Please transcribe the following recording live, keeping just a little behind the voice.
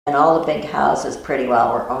And all the big houses pretty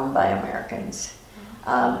well were owned by Americans.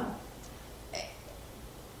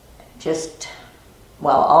 Just,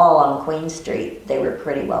 well, all on Queen Street, they were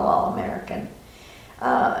pretty well all American.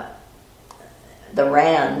 The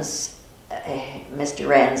Rands, Mr.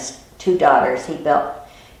 Rand's two daughters, he built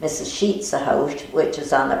Mrs. Sheets a house, which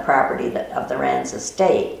is on the property of the Rand's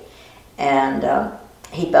estate. And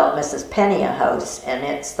he built Mrs. Penny a house, and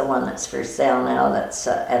it's the one that's for sale now, that's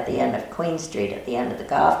at the end of Queen Street, at the end of the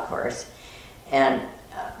golf course. And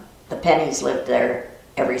the Pennies lived there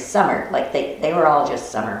every summer. Like they were all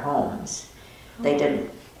just summer homes. They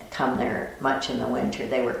didn't come there much in the winter.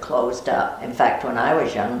 They were closed up. In fact, when I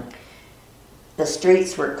was young, the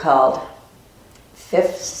streets were called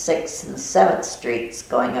 5th, 6th, and 7th Streets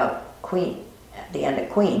going up Queen, at the end of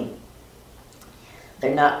Queen.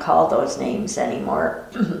 They're not called those names anymore,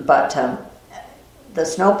 but the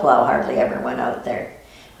snowplow hardly ever went out there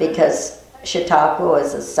because Chautauqua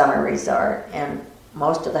was a summer resort, and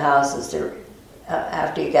most of the houses there,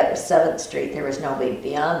 after you got to 7th Street, there was nobody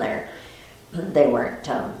beyond there. They weren't,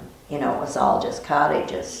 you know, it was all just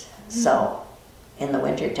cottages. So in the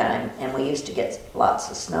wintertime, and we used to get lots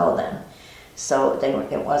of snow then, so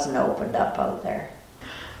it wasn't opened up out there.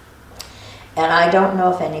 And I don't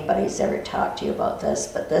know if anybody's ever talked to you about this,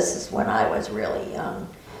 but this is when I was really young.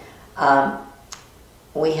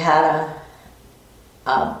 We had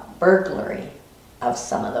a burglary of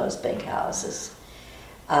some of those big houses.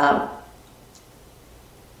 I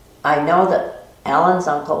know that Alan's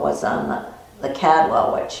uncle was on the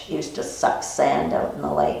Cadwell, which used to suck sand out in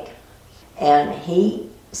the lake. And he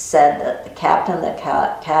said that the captain of the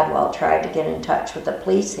Cadwell tried to get in touch with the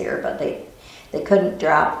police here, but they couldn't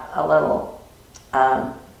drop a little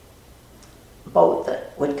boat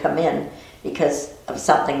that would come in because of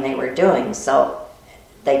something they were doing. So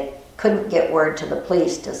they couldn't get word to the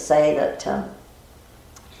police to say that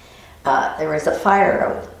there was a fire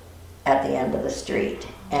out at the end of the street.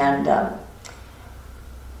 And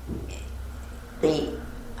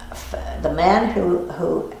the man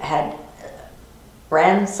who had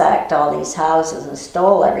ransacked all these houses and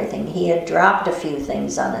stole everything, he had dropped a few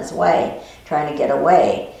things on his way, trying to get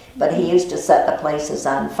away. But he used to set the places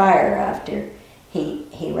on fire after he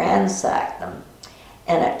ransacked them.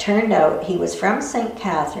 And it turned out he was from St.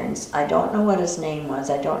 Catharines. I don't know what his name was.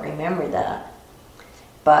 I don't remember that.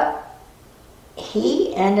 But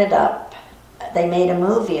he ended up, they made a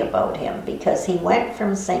movie about him because he went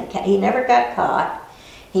from he never got caught.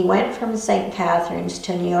 He went from St. Catharines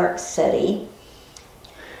to New York City,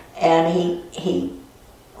 and he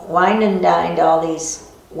wined and dined all these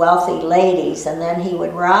wealthy ladies, and then he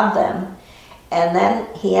would rob them. And then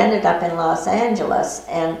he ended up in Los Angeles,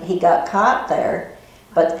 and he got caught there,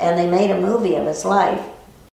 and they made a movie of his life.